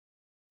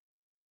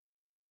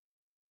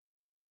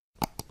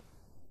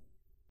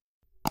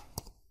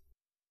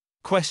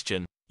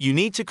Question. You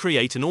need to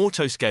create an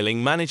autoscaling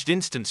managed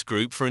instance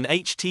group for an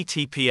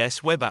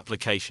HTTPS web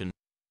application.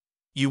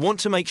 You want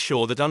to make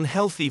sure that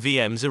unhealthy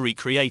VMs are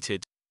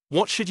recreated.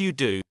 What should you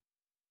do?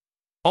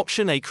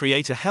 Option A.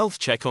 Create a health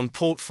check on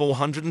port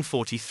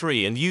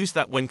 443 and use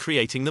that when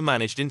creating the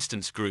managed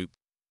instance group.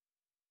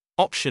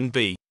 Option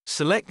B.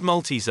 Select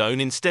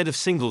multi-zone instead of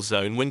single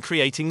zone when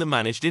creating the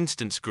managed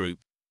instance group.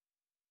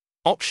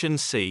 Option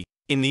C.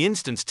 In the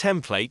instance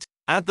template,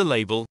 add the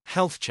label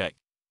health check.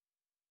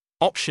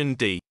 Option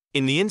D.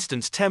 In the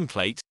instance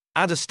template,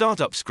 add a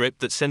startup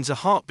script that sends a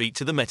heartbeat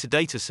to the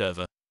metadata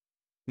server.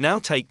 Now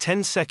take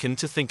 10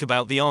 seconds to think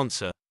about the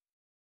answer.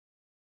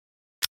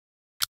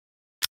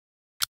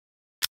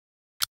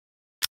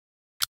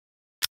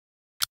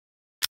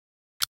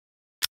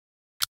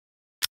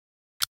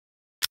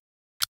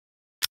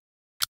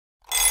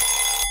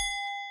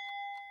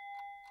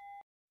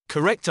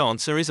 Correct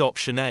answer is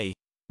option A.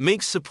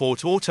 MIGs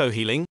support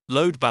auto-healing,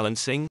 load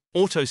balancing,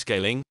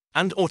 autoscaling,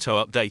 and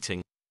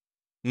auto-updating.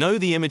 Know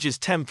the image's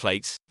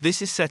templates. This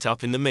is set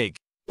up in the MIG.